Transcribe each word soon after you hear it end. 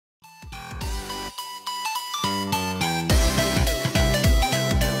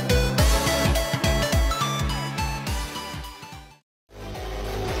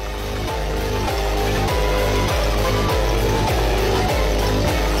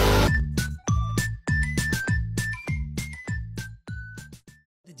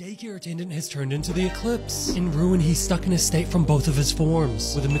fake irritatant has turned into the eclipse. In ruin, he's stuck in a state from both of his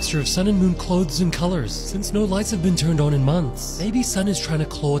forms, with a mixture of sun and moon clothes and colors, since no lights have been turned on in months. Maybe sun is trying to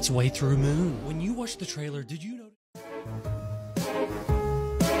claw its way through moon. When you watched the trailer, did you notice?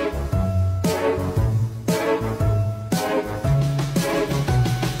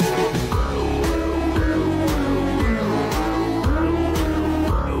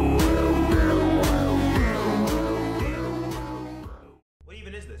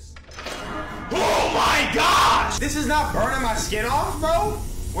 This is not burning my skin off, bro?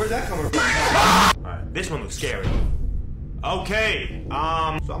 Where's that coming from? Alright, this one looks scary. Okay, so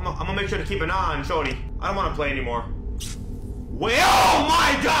I'm gonna make sure to keep an eye on Shorty. I don't want to play anymore. Wait, oh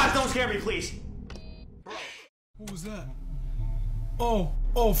my gosh, don't scare me, please. What was that?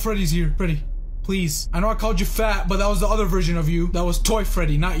 Oh, Freddy's here. Freddy, please. I know I called you fat, but that was the other version of you. That was Toy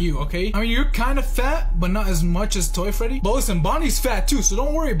Freddy, not you, okay? I mean, you're kind of fat, but not as much as Toy Freddy. But listen, Bonnie's fat too, so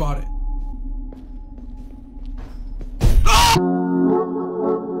don't worry about it.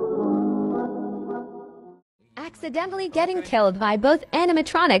 Accidentally getting killed by both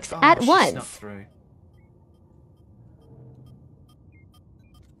animatronics at once. Can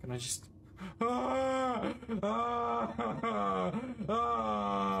I just... no.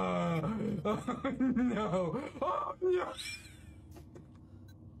 Oh, no.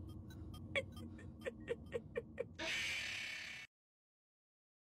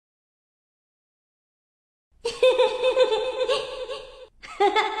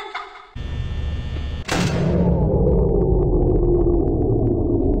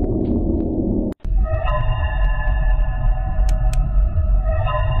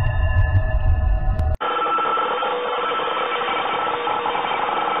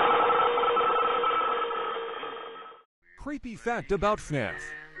 Creepy fact about FNAF.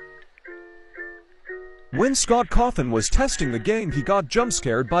 When Scott Cawthon was testing the game, he got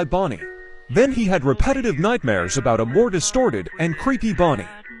jump-scared by Bonnie. Then he had repetitive nightmares about a more distorted and creepy Bonnie.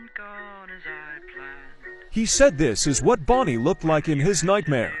 He said this is what Bonnie looked like in his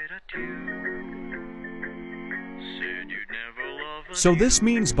nightmare. So this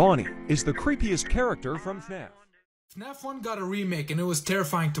means Bonnie is the creepiest character from FNAF. FNAF 1 got a remake and it was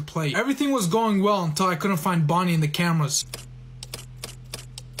terrifying to play. Everything was going well until I couldn't find Bonnie in the cameras.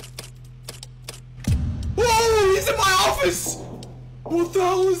 Whoa! He's in my office! What the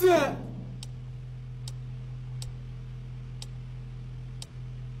hell is that?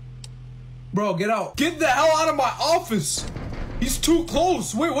 Bro, get out. Get the hell out of my office! He's too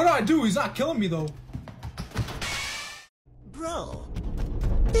close. Wait, what do I do? He's not killing me though. Bro,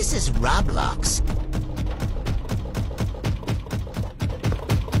 this is Roblox.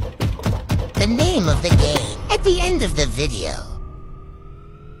 The name of the game at the end of the video.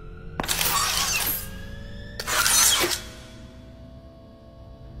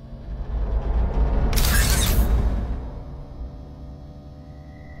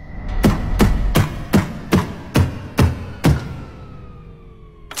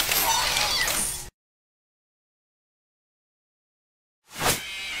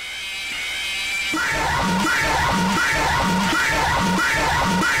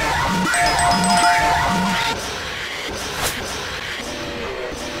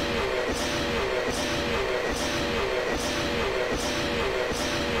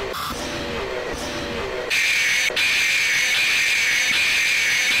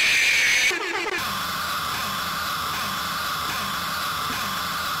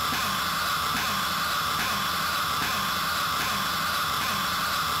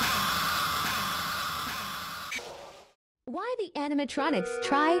 Why the animatronics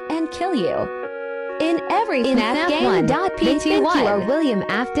try and kill you? In every FNAF game, they think you are William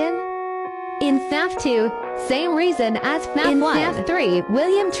Afton. In FNAF 2, same reason as FNAF 1. In FNAF 3,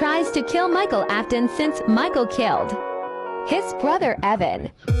 William tries to kill Michael Afton since Michael killed his brother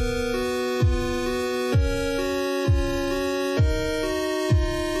Evan.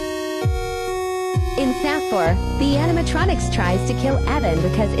 In FNAF 4, the animatronics tries to kill Evan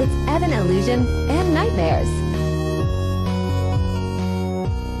because it's Evan illusion and nightmares.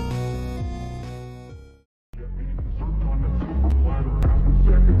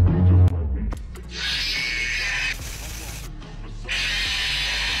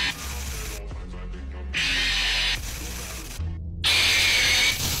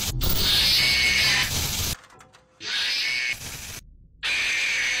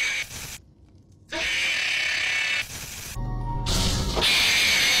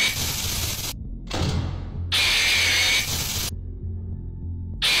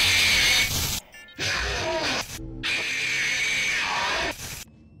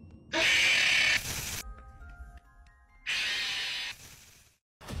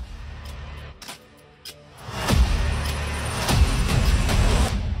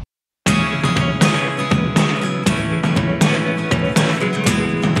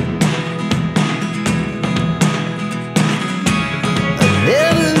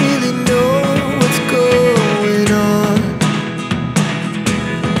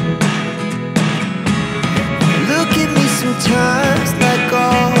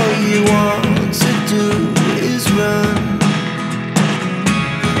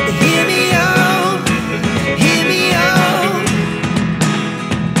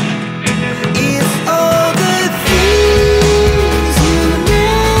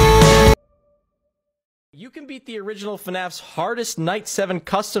 can beat the original FNAF's hardest Night 7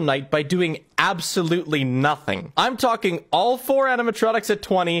 custom night by doing absolutely nothing. I'm talking all 4 animatronics at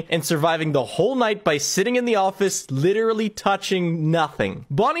 20 and surviving the whole night by sitting in the office, literally touching nothing.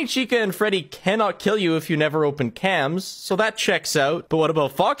 Bonnie, Chica, and Freddy cannot kill you if you never open cams, so that checks out. But what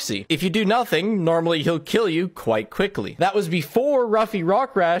about Foxy? If you do nothing, normally he'll kill you quite quickly. That was before Ruffy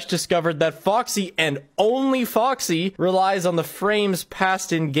Rockrash discovered that Foxy, and only Foxy, relies on the frames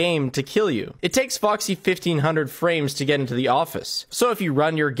passed in game to kill you. It takes Foxy 1500 frames to get into the office. So if you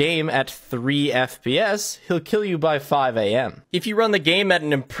run your game at 3 FPS, he'll kill you by 5 AM. If you run the game at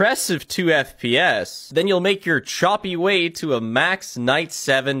an impressive 2 FPS, then you'll make your choppy way to a max Night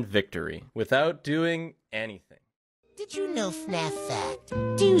 7 victory without doing anything. Did you know FNAF fact?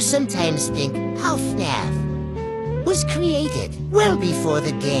 Do you sometimes think how FNAF was created well before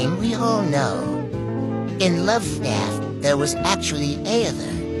the game we all know? In Love FNAF, there was actually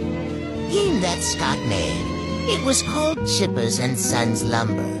other game that Scott made. It was called Chippers and Sons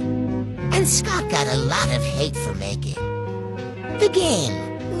Lumber. And Scott got a lot of hate for making the game.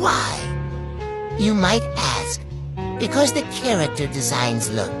 Why? You might ask. Because the character designs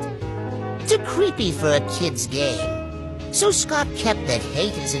looked too creepy for a kid's game. So Scott kept that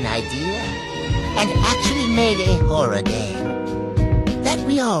hate as an idea and actually made a horror game that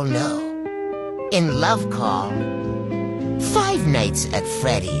we all know. In Love Call, 5 Nights at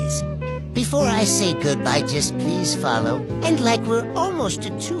Freddy's. Before I say goodbye, just please follow and like we're almost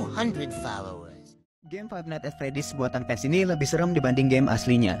to 200 followers. Game Five Nights at Freddy's buatan fans ini lebih serem dibanding game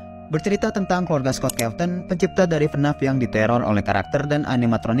aslinya. Bercerita tentang keluarga Scott Cawthon, pencipta dari FNAF yang diteror oleh karakter dan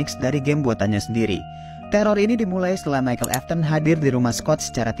animatronics dari game buatannya sendiri. Teror ini dimulai setelah Michael Afton hadir di rumah Scott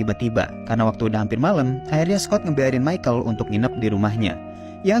secara tiba-tiba. Karena waktu udah hampir malam, akhirnya Scott ngebiarin Michael untuk nginep di rumahnya.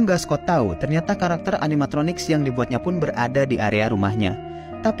 Yang gak Scott tahu, ternyata karakter animatronics yang dibuatnya pun berada di area rumahnya.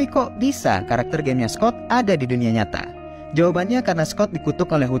 Tapi kok bisa karakter gamenya Scott ada di dunia nyata? Jawabannya karena Scott dikutuk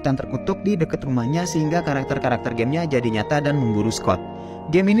oleh hutan terkutuk di dekat rumahnya sehingga karakter-karakter gamenya jadi nyata dan memburu Scott.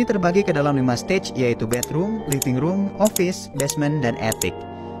 Game ini terbagi ke dalam 5 stage yaitu bedroom, living room, office, basement, dan attic.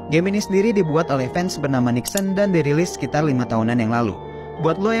 Game ini sendiri dibuat oleh fans bernama Nixon dan dirilis sekitar 5 tahunan yang lalu.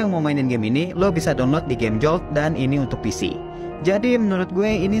 Buat lo yang mau mainin game ini, lo bisa download di Game Jolt dan ini untuk PC. Jadi menurut gue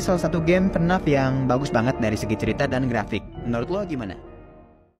ini salah satu game FNAF yang bagus banget dari segi cerita dan grafik. Menurut lo gimana?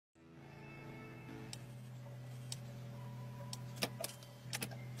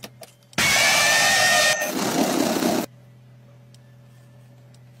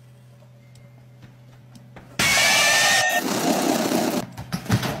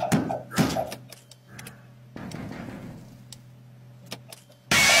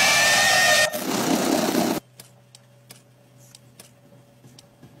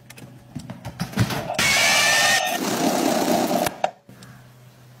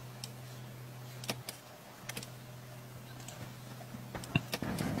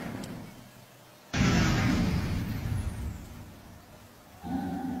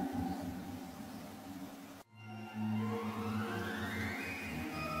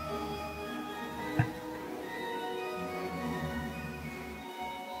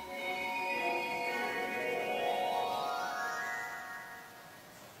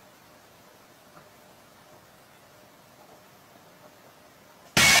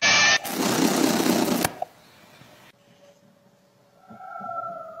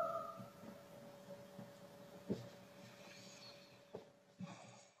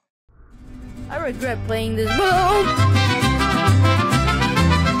 I regret playing this.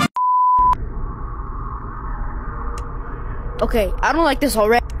 Okay, I don't like this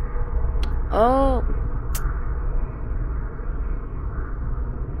already. Oh.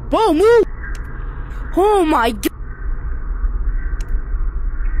 Whoa, move! Oh my god.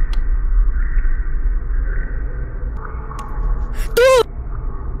 Dude!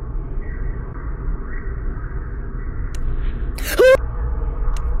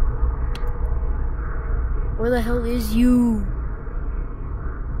 Where the hell is you?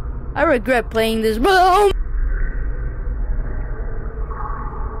 I regret playing this. No!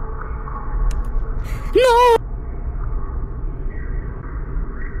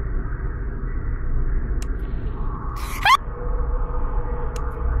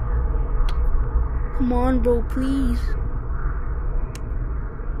 Come on, bro, please.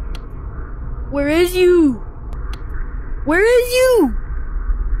 Where is you? Where is you?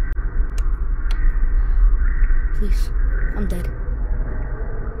 Please, I'm dead.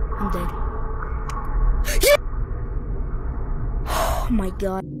 I'm dead. Oh my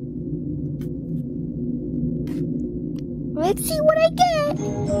god. Let's see what I get.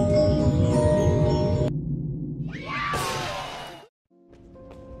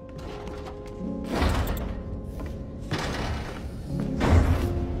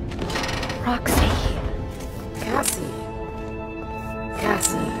 Roxy. Cassie.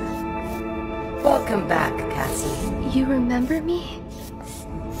 Cassie. Welcome back, Cassie. You remember me?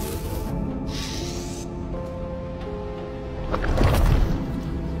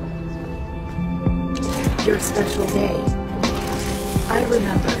 Your special day. I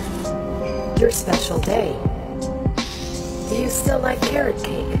remember. Your special day. Do you still like carrot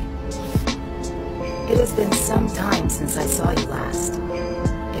cake? It has been some time since I saw you last.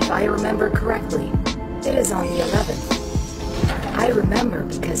 If I remember correctly, it is on the 11th. I remember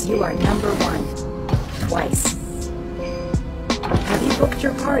because you are number 1. Twice. Have you booked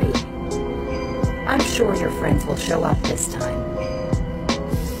your party? I'm sure your friends will show up this time.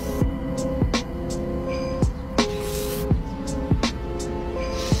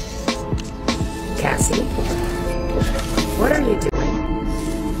 Cassie? What are you doing?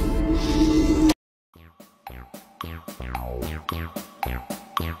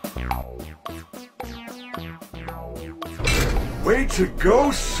 Way to go,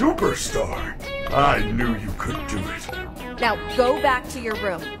 superstar! I knew you could do it. Now go back to your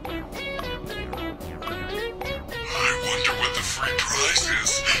room. I wonder what the free prize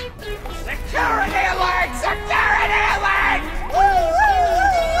is. Security alert! Security alert!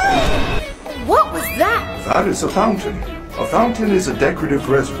 What was that? That is a fountain. A fountain is a decorative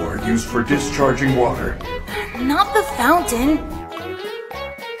reservoir used for discharging water. Not the fountain.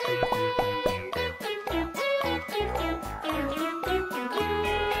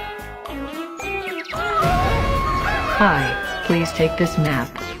 Hi, please take this map.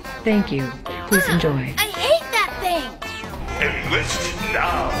 Thank you. Please enjoy. I hate that thing. Enlist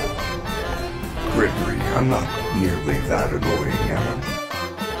now! Gregory, I'm not nearly that annoying, am I?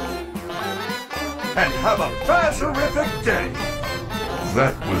 And have a fazerific day!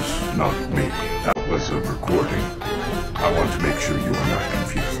 That was not me. That was a recording. I want to make sure you are not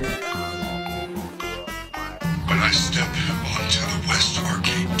confused. When I step onto the West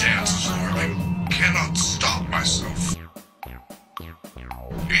Arcade dance floor, I cannot stop myself.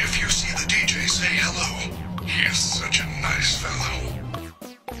 If you see the DJ, say hello. He is such a nice fellow.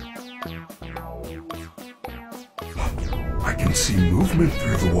 I can see movement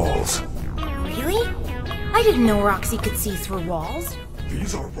through the walls. Really? I didn't know Roxy could see through walls.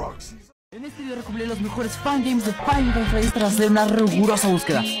 These are Roxy's. En este video recopilé los mejores fangames de Final Fantasy tras hacer una rigurosa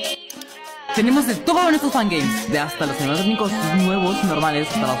búsqueda. Tenemos de todo en estos fangames, de hasta los animatronics nuevos, normales,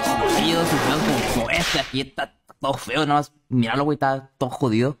 hasta los jodidos y feos como este aquí, está todo feo, nada más, míralo güey, está todo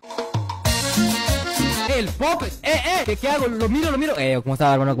jodido. El Puppet, ¿qué hago? Lo miro, ¿cómo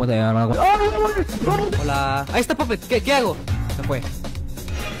está hermano? ¿Cómo está hermano? Hola, ahí está Puppet, ¿qué hago? Se fue.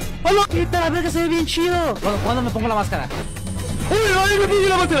 ¡Hola! ¡Quita la verga, se ve bien chido! ¿Cuándo me pongo la máscara? ¡Uy, no me puse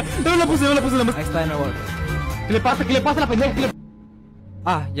la máscara! No me la puse la máscara. Ahí está de nuevo. ¿Qué le pasa? ¿Qué le pasa a la pendeja?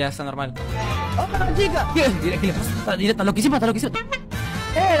 Ah, ya está normal. ¡Hola, chica! ¿Qué le pasa? Está loquísima,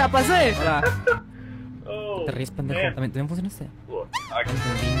 ¡la pasé! Hola. ¿Te ríes, pendejo? ¿También funciona este? No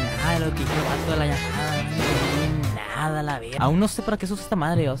entendí nada de lo que hizo el vato de la llamada. No entendí nada, la verga. Aún no sé para qué se usa esta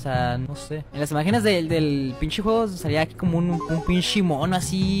madre, o sea, no sé. En las imágenes del pinche juego salía aquí como un pinche mono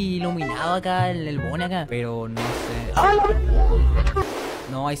así iluminado acá, el bone acá. Pero no sé.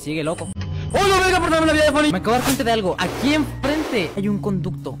 No, ahí sigue, loco. ¡Hola, venga, por darme la vida de Fanny! Me acabo de dar cuenta de algo. Aquí enfrente hay un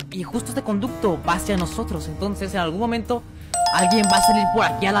conducto. Y justo este conducto va hacia nosotros. Entonces, en algún momento, alguien va a salir por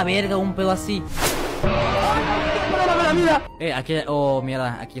aquí a la verga, un pedo así. ¡Mira! Aquí... Oh,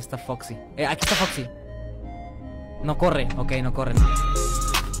 mierda. Aquí está Foxy. Aquí está Foxy. No corre. Ok, no corre.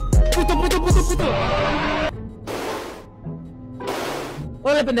 ¡Puto!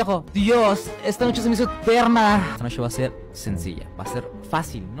 ¡Hola, pendejo! Dios, esta noche se me hizo eterna. Esta noche va a ser sencilla. Va a ser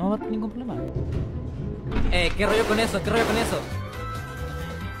fácil. No va a haber ningún problema. ¿Qué rollo con eso?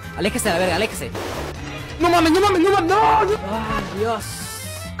 Aléjese a la verga, aléjese. ¡No mames! ¡No! ¡Ay, Dios!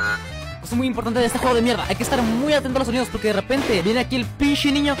 Es muy importante de este juego de mierda. Hay que estar muy atento a los sonidos porque de repente viene aquí el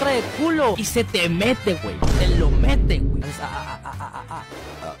pinche niño cara de culo y se te mete, güey. Te lo mete, güey.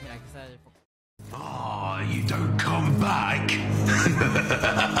 Mira, aquí está el... Oh, you don't come back.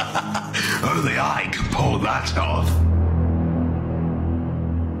 Only I can pull that off.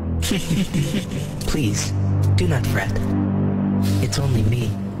 Please, do not fret. It's only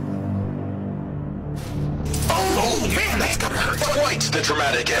me. Oh man, that's gotta hurt. Quite the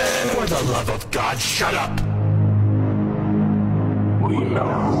dramatic end. For the love of God, shut up! We know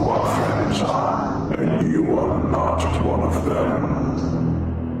who our friends are, and you are not one of them.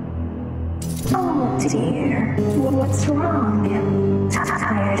 Oh dear, what's wrong?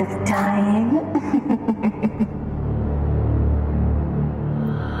 Tired of dying?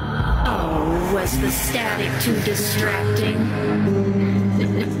 Oh, was the static too distracting?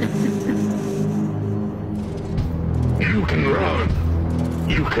 You can run.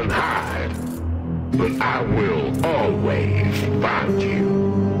 You can hide. But I will always find you.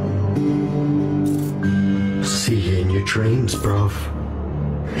 See you in your dreams, bruv.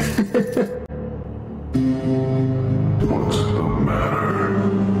 What's the matter?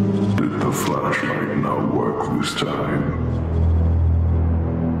 Did the flashlight not work this time?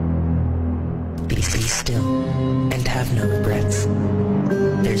 Be still and have no regrets.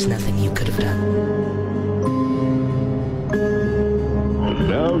 There's nothing you could have done.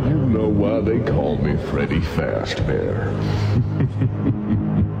 Now you know why they call me Freddy Fazbear.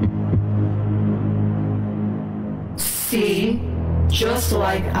 See? Just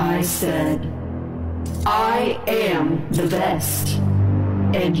like I said. I am the best.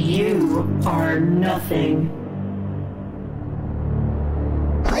 And you are nothing.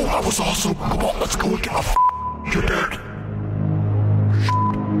 Bro, that was awesome. Come on, let's go and get a You're dead.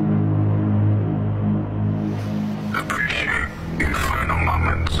 Appreciate your final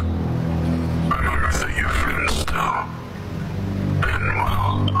moments. Remember that you're friends still. And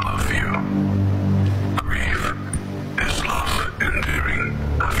will love you. Grief is love endearing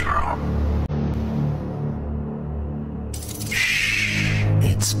after all. Shh,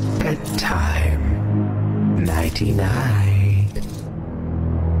 it's bedtime. Nighty-night.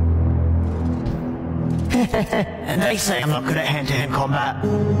 And they say I'm not good at hand-to-hand combat.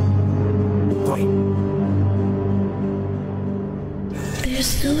 Wait.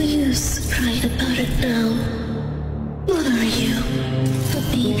 There's no use crying about it now. What are you, a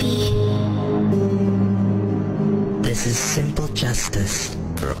baby? This is simple justice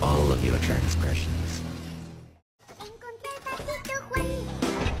for all of your transgressions.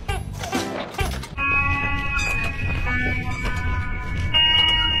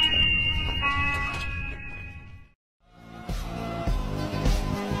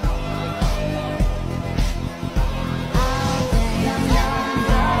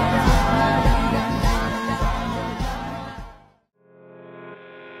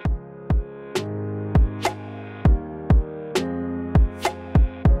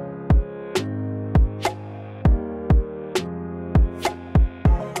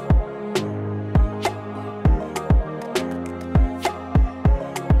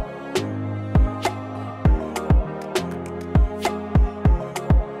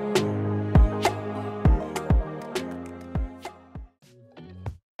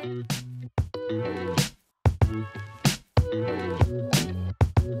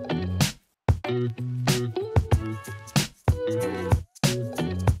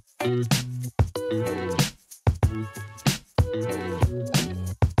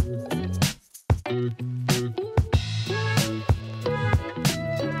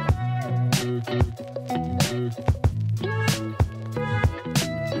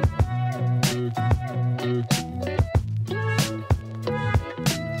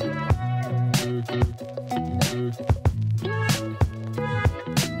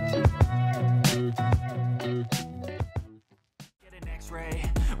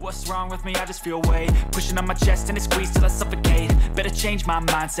 What's wrong with me? I just feel weight pushing on my chest and it squeezes till I suffocate. Better change my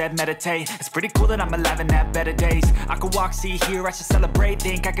mindset, meditate. It's pretty cool that I'm alive and have better days. I could walk, see, hear, I should celebrate.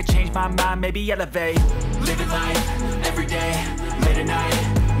 Think I could change my mind, maybe elevate. Living life, every day, late at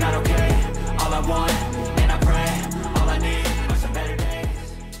night, not okay. All I want, and I pray, all I need are some better days.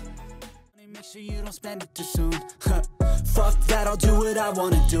 Make sure you don't spend it too soon. Fuck that, I'll do what I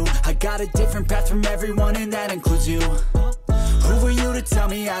wanna do. I got a different path from everyone and that includes you. Who are you to tell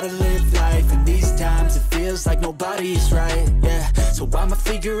me how to live life? In these times it feels like nobody's right, yeah. So I'ma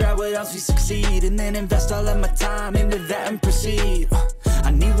figure out what else we succeed, and then invest all of my time into that and proceed.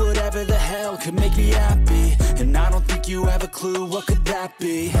 I need whatever the hell could make me happy, and I don't think you have a clue what could that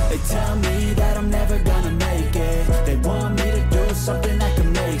be. They tell me that I'm never gonna make it. They want me to do something that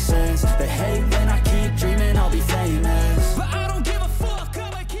can make sense. They hate when I keep dreaming I'll be famous, but I don't give a fuck,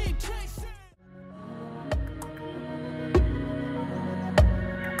 I'ma keep chasing.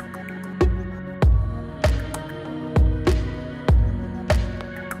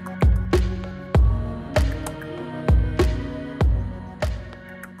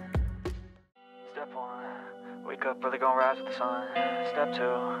 Step 1, wake up early, gonna rise with the sun. Step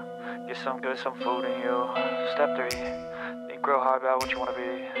 2, get some good, some food in you. Step 3, think real hard about what you wanna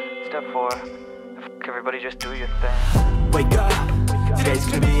be. Step 4, fuck everybody, just do your thing. Wake up, today's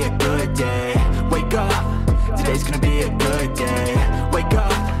gonna be a good day. Wake up, today's gonna be a good day. Wake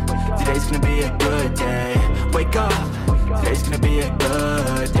up, today's gonna be a good day. Wake up, today's gonna be a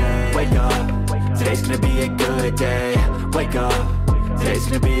good day. Wake up, today's gonna be a good day. Wake up, today's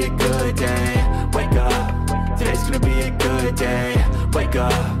gonna be a good day. Wake up, today's gonna be a good day. Wake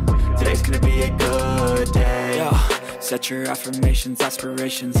up, today's gonna be a good day. Yo. Set your affirmations,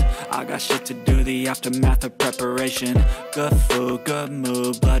 aspirations. I got shit to do, the aftermath of preparation. Good food, good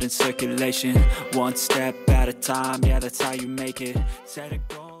mood, blood in circulation. One step at a time, yeah, that's how you make it. Set a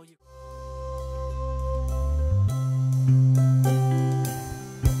goal.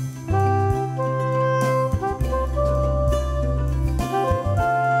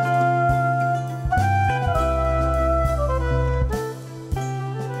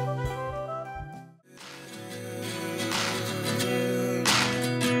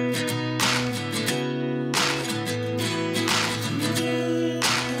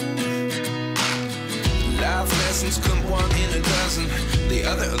 Come one in a dozen, the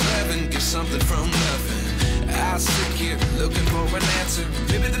other 11 get something from nothing. I sit here looking for an answer.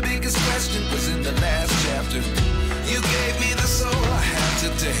 Maybe the biggest question was in the last chapter. You gave me the soul I have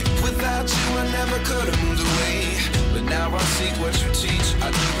today. Without you I never could have moved away. But now I see what you teach.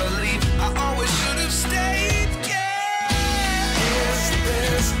 I do believe I always should have stayed. Yeah. Is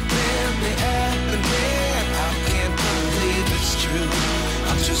this really happening? I can't believe it's true.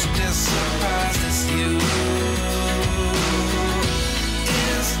 I'm just as surprised as you.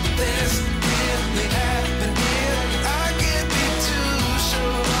 Is this really happening? I can't be too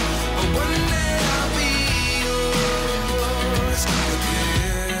sure, but one day I'll be yours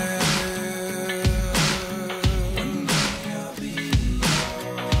again. One day I'll be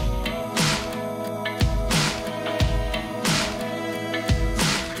yours.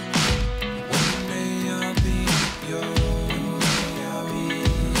 One day I'll be yours.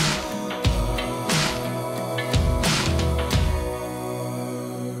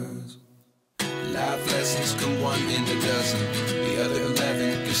 Come one in a dozen, the other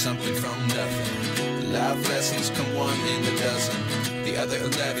 11 get something from nothing. Life lessons come one in a dozen, the other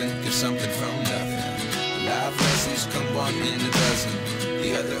 11 get something from nothing. Life lessons come one in a dozen,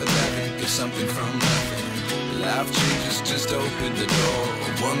 the other 11 get something from nothing. Life changes just open the door.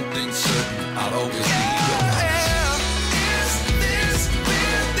 One thing's certain, I'll always be yours.